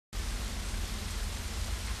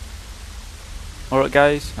Alright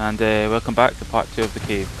guys, and welcome back to part 2 of the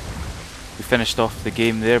cave. We finished off the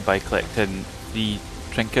game there by collecting 3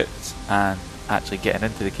 trinkets and actually getting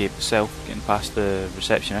into the cave itself, getting past the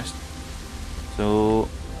receptionist. So,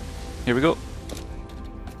 here we go.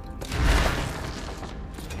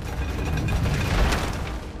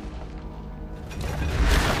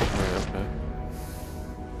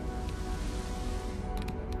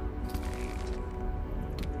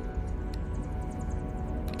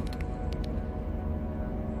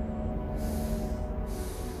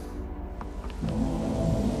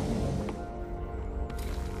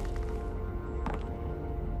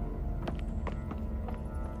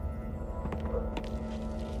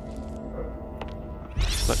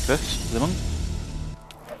 Like this, the monk.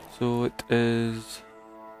 So it is...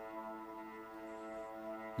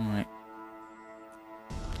 Alright.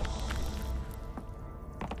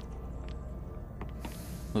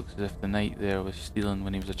 Looks as if the knight there was stealing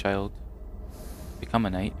when he was a child. Become a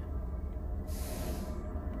knight.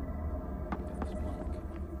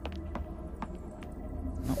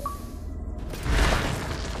 Nope.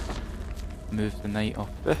 Move the knight off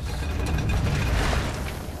this.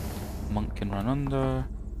 Monk can run under.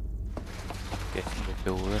 Guessing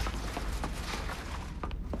we'll go there.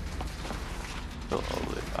 Go all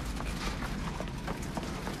the way back.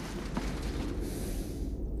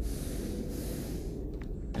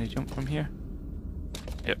 Can you jump from here?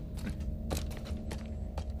 Yep.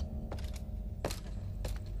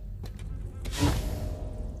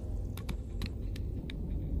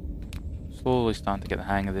 Slowly starting to get the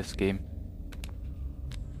hang of this game.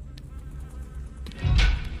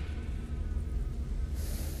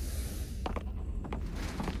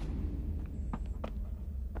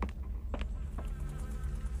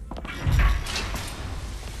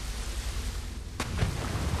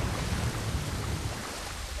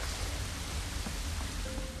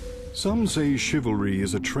 Some say chivalry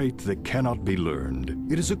is a trait that cannot be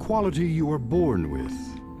learned. It is a quality you are born with.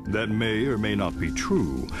 That may or may not be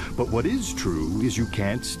true, but what is true is you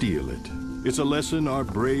can't steal it. It's a lesson our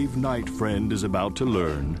brave knight friend is about to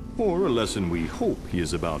learn, or a lesson we hope he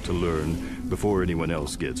is about to learn before anyone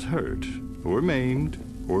else gets hurt, or maimed,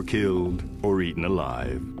 or killed, or eaten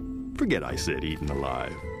alive. Forget I said eaten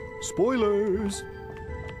alive. Spoilers!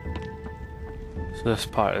 So this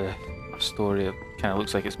part of the story, it kind of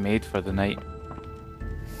looks like it's made for the night.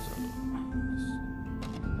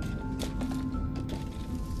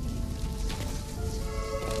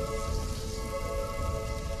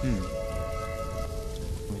 We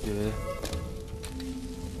do this.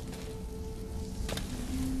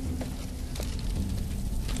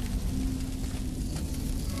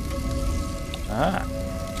 Ah,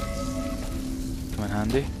 come in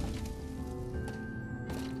handy.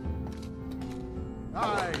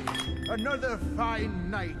 Aye, another fine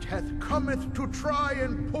knight hath cometh to try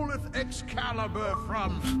and pulleth Excalibur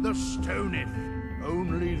from the stoneth.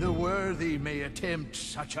 Only the worthy may attempt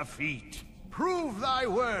such a feat. Prove thy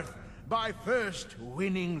worth by first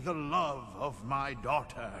winning the love of my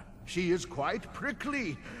daughter. She is quite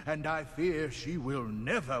prickly, and I fear she will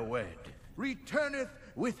never wed. Returneth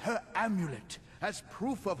with her amulet as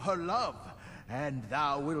proof of her love, and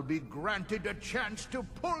thou wilt be granted a chance to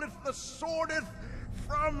pulleth the swordeth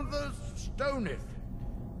from the stoneth.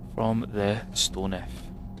 From the stoneth.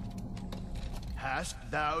 Hast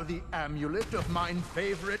thou the amulet of mine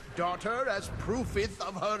favorite daughter as proofeth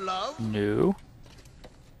of her love? No.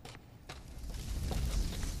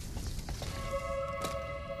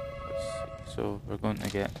 Let's see. So we're going to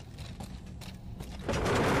get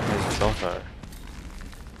his daughter,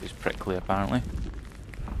 who's prickly apparently.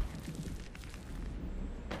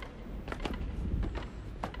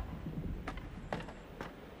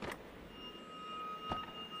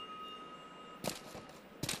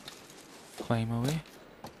 Climb away.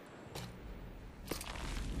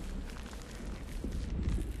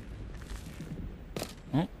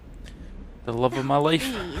 Oh, the love of my life.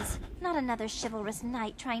 Please, not another chivalrous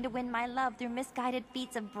knight trying to win my love through misguided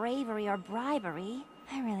feats of bravery or bribery.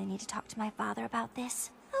 I really need to talk to my father about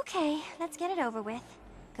this. Okay, let's get it over with.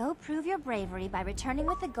 Go prove your bravery by returning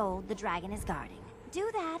with the gold the dragon is guarding. Do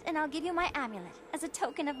that, and I'll give you my amulet as a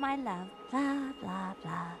token of my love. Blah, blah,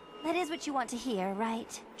 blah. That is what you want to hear,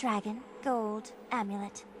 right? Dragon, gold,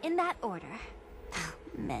 amulet. In that order.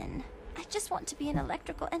 Men. I just want to be an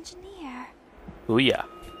electrical engineer. Oh yeah.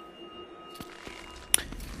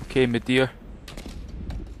 Okay, my dear.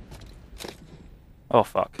 Oh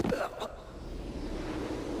fuck.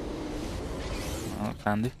 Oh, that's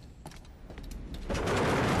handy.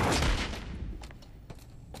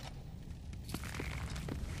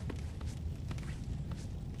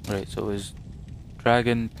 Right, so it was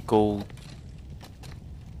dragon, gold,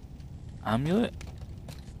 Amulet?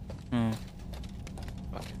 Oh.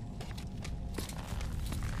 Fuck it.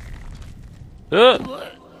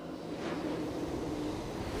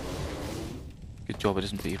 Good job it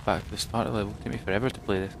doesn't put you back to the start of the level. It took me forever to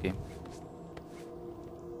play this game.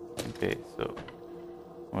 Okay, so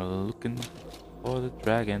we're looking for the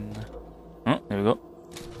dragon. Oh, there we go.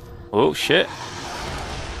 Oh shit.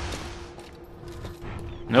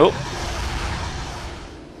 Nope.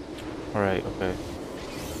 Alright, okay.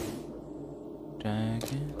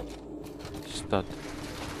 Dragon. Stud.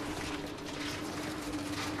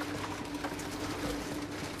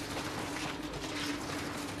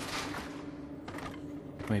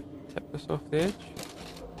 Can we tip this off the edge?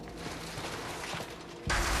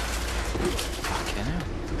 Fucking hell.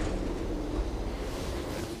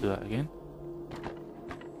 Let's do that again.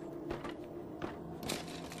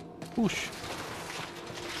 Whoosh.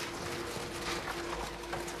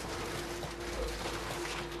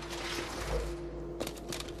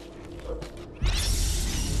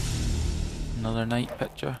 Another knight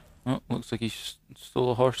picture. Oh, looks like he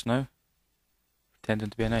stole a horse now. Pretending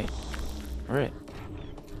to be a knight. Right.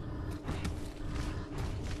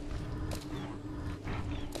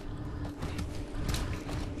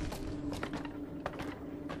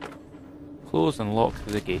 Close and lock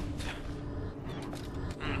the gate.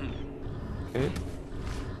 Okay.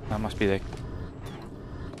 That must be the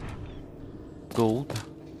gold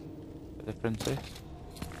for the princess.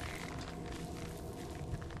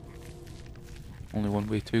 Only one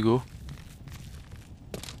way to go.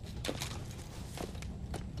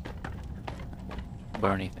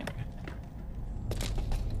 Burn anything.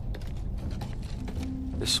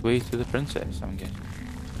 This way to the princess, I'm guessing.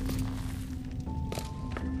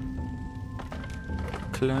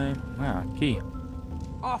 Climb. Ah, key.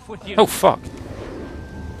 Off with you. Oh fuck!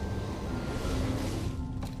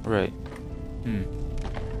 Right.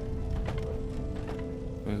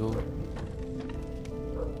 We go.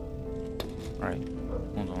 Right.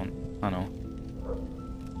 Hold on. I know.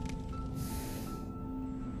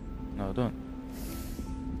 No, don't.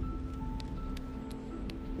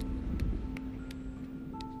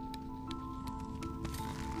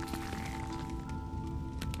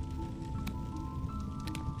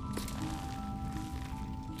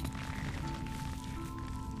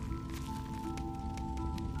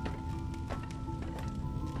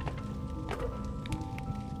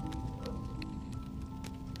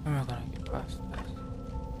 How am I gonna get past this?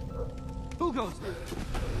 Who goes there?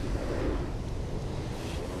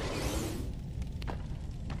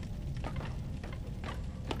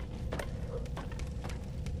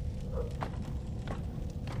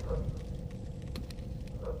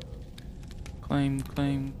 Claim,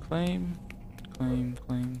 claim, claim. Claim,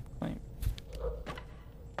 claim, claim.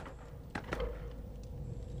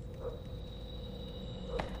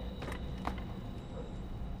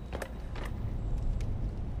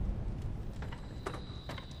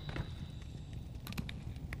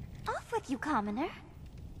 Off with you, commoner.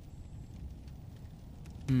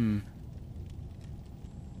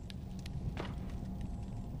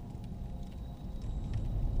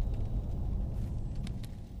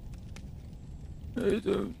 I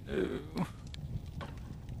don't know.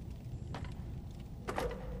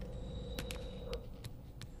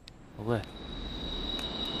 Left.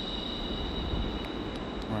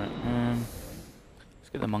 Right, let's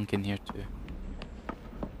get the monk in here too.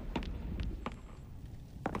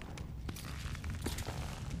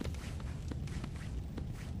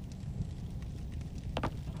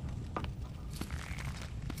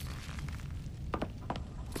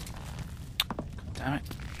 Damn it.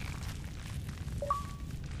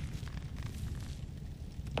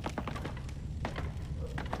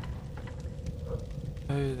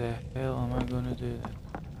 How the hell am I gonna do that?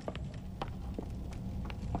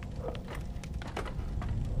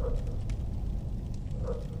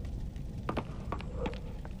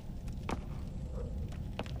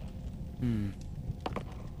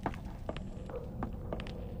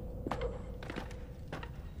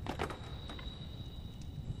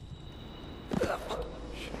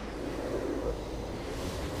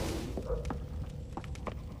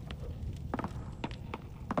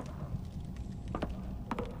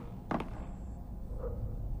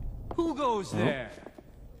 Who goes there?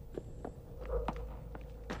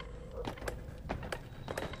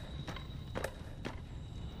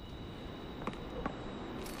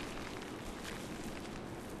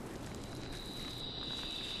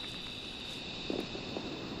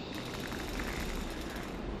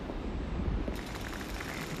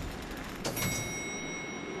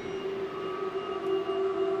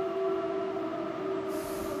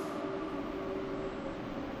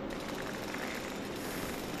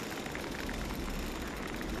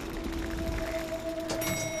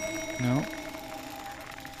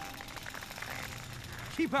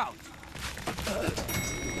 Keep out.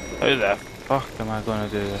 How the fuck am I gonna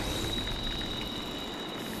do this?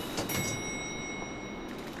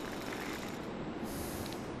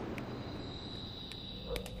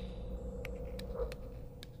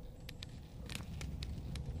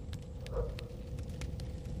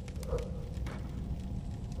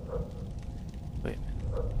 Wait a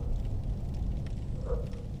minute.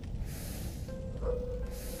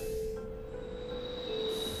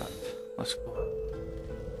 But let's go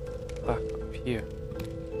back up here.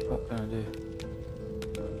 What can I do?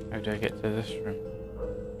 How do I get to this room?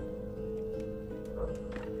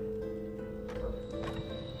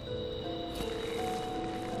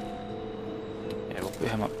 Yeah, we'll put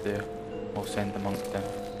him up there. We'll send the monk down.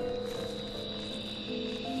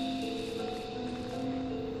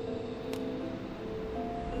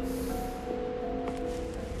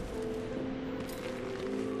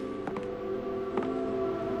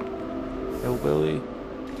 Hillbilly.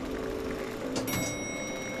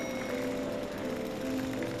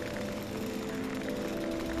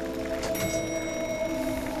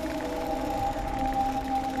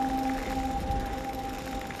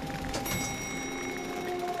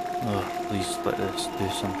 Oh, please let this do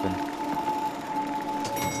something.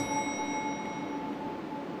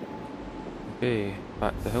 Okay,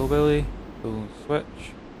 back to Hillbilly. We'll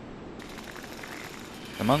switch.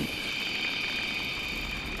 The monk.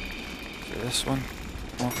 Is it this one?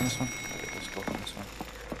 Come off on this one? Right, let's go on this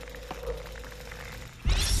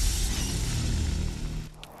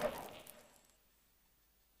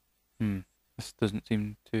one. This doesn't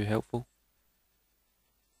seem too helpful.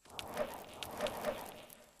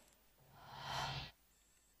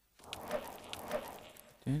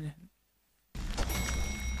 Doing it.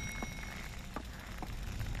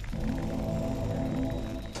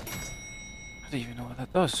 I don't even know what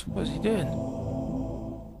that does. What is he doing?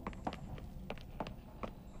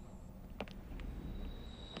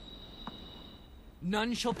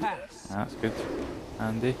 None shall pass. That's good.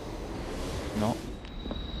 Handy. Not.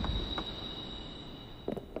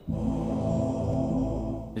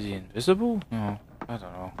 Is he invisible? No, I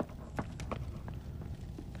don't know.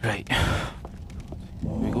 Right. Here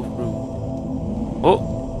we go through.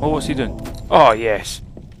 Oh! Oh, what's he doing? Oh, yes!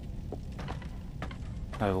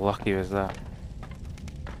 How lucky was that?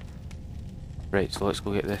 Right, so let's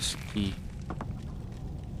go get this key.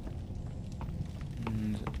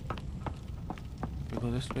 And we go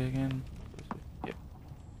this way again? Yep.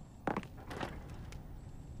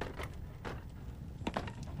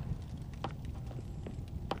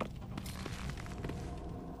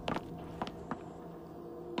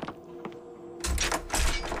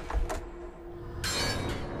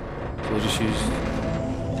 So we'll just use...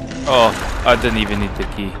 Oh, I didn't even need the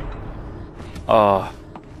key. Oh,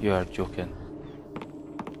 you are joking.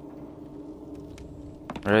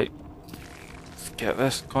 Right, let's get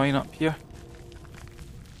this coin up here.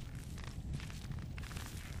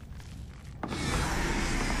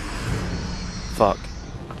 Fuck.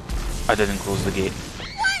 I didn't close the gate.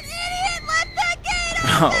 What idiot left that gate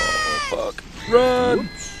Oh, fuck. Run!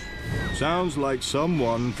 Whoops. Sounds like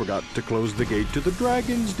someone forgot to close the gate to the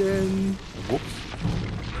dragon's den. Whoops.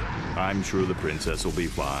 I'm sure the princess will be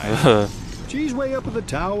fine. She's way up in the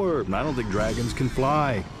tower. I don't think dragons can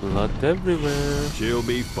fly. Blood everywhere. She'll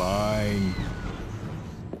be fine.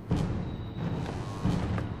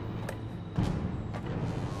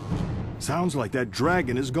 Sounds like that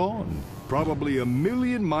dragon is gone. Probably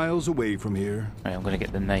 1,000,000 miles away from here. Right, I'm gonna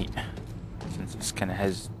get the knight, since it's kind of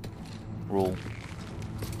his role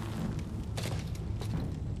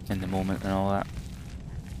in the moment and all that.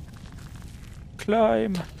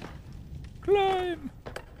 Climb! Climb!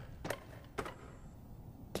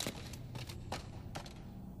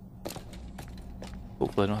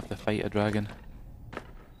 Hopefully I don't have to fight a dragon.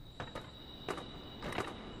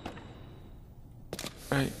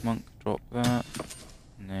 Right, monk, drop that.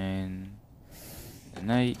 And then the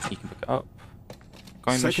knight, he can pick it up.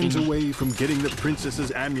 Coin Seconds machine. away from getting the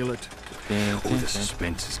princess's amulet. Dun, Oh, dun, the dun,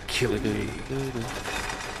 suspense is killing me.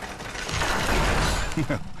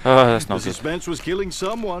 Oh, that's The not good. suspense was killing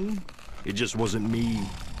someone. It just wasn't me.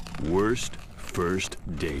 Worst first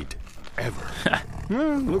date ever.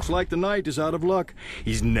 Well, looks like the knight is out of luck.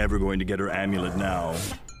 He's never going to get her amulet now.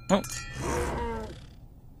 Oh,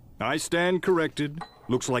 I stand corrected.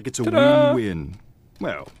 Looks like it's a Ta-da! win-win.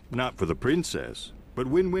 Well, not for the princess, but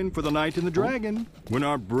win-win for the knight and the dragon. When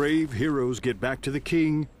our brave heroes get back to the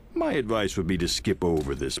king, my advice would be to skip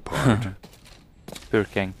over this part. poor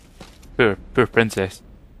king. Poor princess.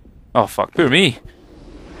 Oh fuck, poor me.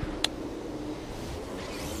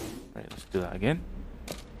 Right, let's do that again.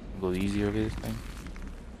 Go the easier way this time.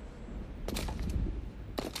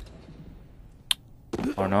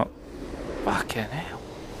 Or not. Fucking hell.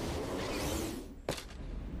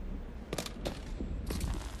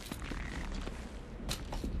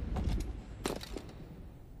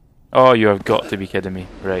 Oh, you have got to be kidding me.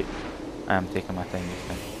 Right. I am taking my time this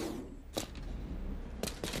time.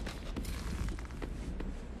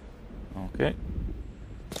 Okay.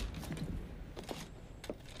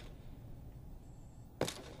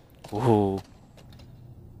 Whoa.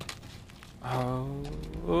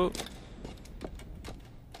 Oh.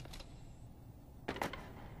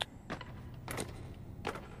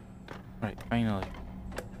 Right, finally.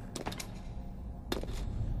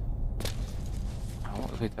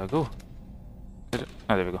 What way did I go? Did it?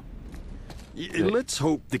 Oh, there we go. Let's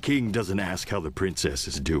hope the king doesn't ask how the princess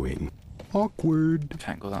is doing. Awkward.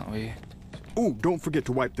 Can't go that way. Oh, don't forget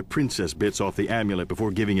to wipe the princess bits off the amulet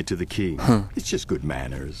before giving it to the king. It's just good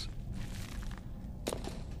manners.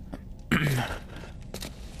 I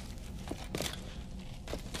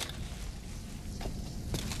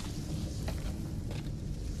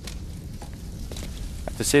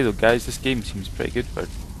have to say though, guys, this game seems pretty good for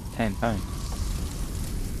 £10.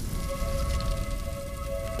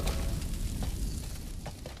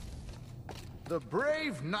 The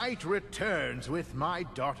brave knight returns with my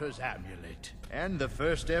daughter's amulet. And the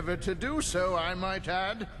first ever to do so, I might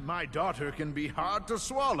add. My daughter can be hard to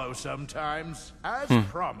swallow sometimes. As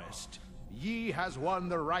promised, Yi has won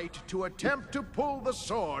the right to attempt to pull the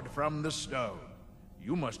sword from the stone.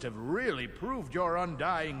 You must have really proved your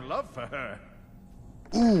undying love for her.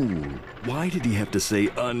 Ooh, why did he have to say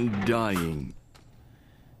undying?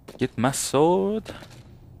 Get my sword,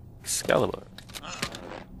 Excalibur.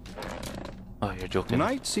 Oh, you're joking.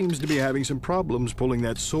 Knight seems to be having some problems pulling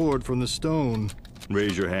that sword from the stone.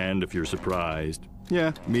 Raise your hand if you're surprised.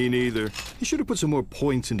 Yeah, me neither. You should have put some more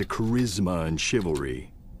points into charisma and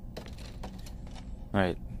chivalry.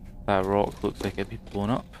 Right, that rock looks like it'd be blown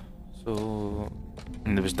up. So,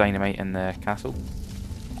 and there was dynamite in the castle.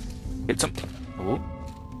 Get some. Oh,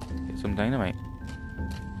 get some dynamite.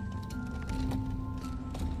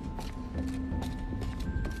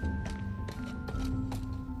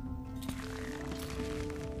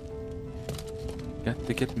 Got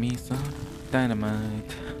to get me some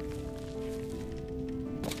dynamite.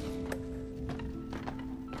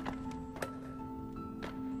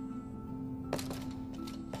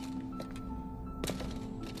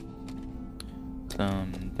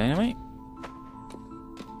 Some dynamite.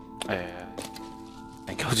 I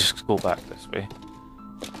think I'll just go back this way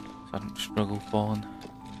so I don't struggle falling.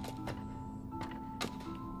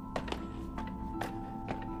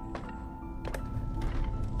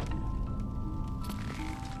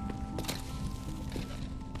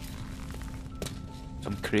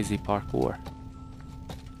 Some crazy parkour.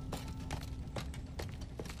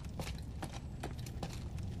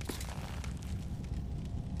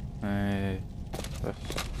 Let's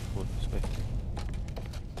go this way.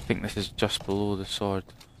 I think this is just below the sword.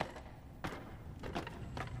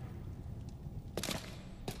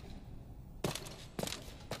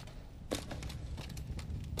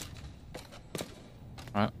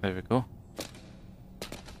 Right, there we go.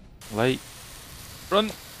 Light.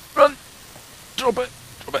 Run! Run! Drop it!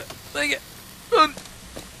 Drop it! Take it! Run!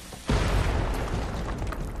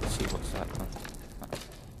 Let's see what's that done.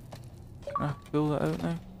 Can I pull that out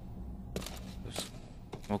now?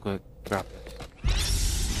 We'll go grab this.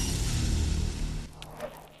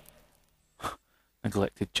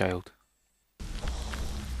 Neglected child.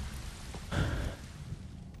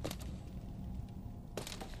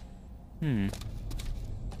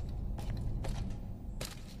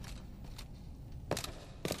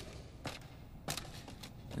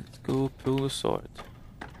 Let's go pull the sword.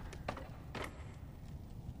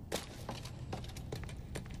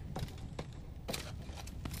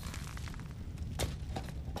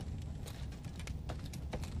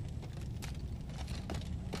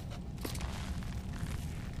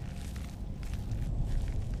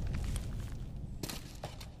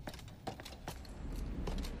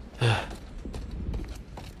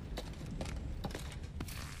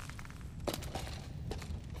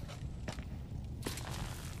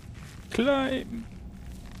 Climb!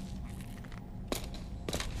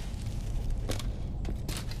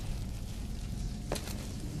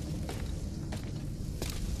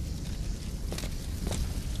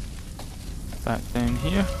 Back down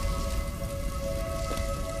here.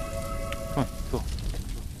 Come on, go.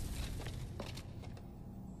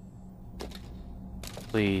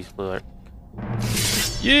 Please, Blurk.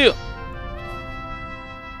 Yeah!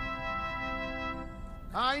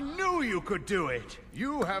 I knew you could do it.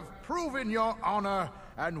 You have proven your honor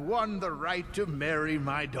and won the right to marry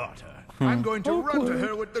my daughter. I'm going to run to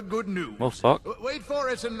her with the good news. Well, fuck. Wait for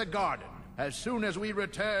us in the garden. As soon as we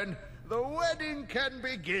return, the wedding can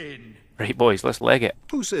begin. Right, boys, let's leg it.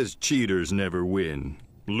 Who says cheaters never win?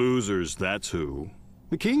 Losers, that's who.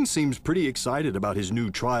 The king seems pretty excited about his new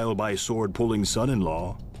trial-by-sword-pulling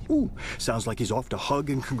son-in-law. Ooh, sounds like he's off to hug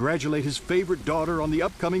and congratulate his favorite daughter on the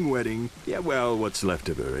upcoming wedding. Yeah, well, what's left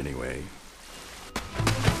of her anyway.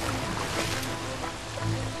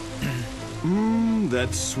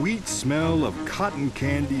 That sweet smell of cotton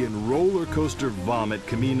candy and roller coaster vomit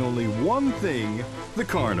can mean only one thing. The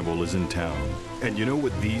carnival is in town. And you know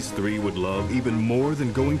what these three would love even more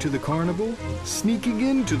than going to the carnival? Sneaking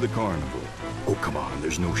into the carnival. Oh, come on,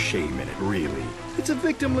 there's no shame in it, really. It's a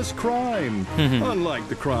victimless crime. Unlike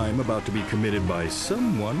the crime about to be committed by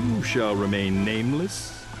someone who shall remain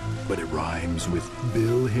nameless. But it rhymes with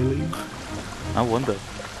Bill Hilly. I wonder.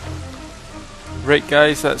 Right,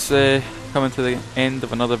 guys, that's coming to the end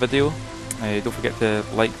of another video. Don't forget to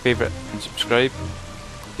like, favourite and subscribe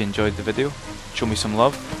if you enjoyed the video. Show me some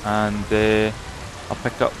love, and I'll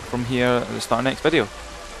pick up from here at the start of the next video.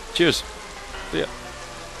 Cheers. See ya.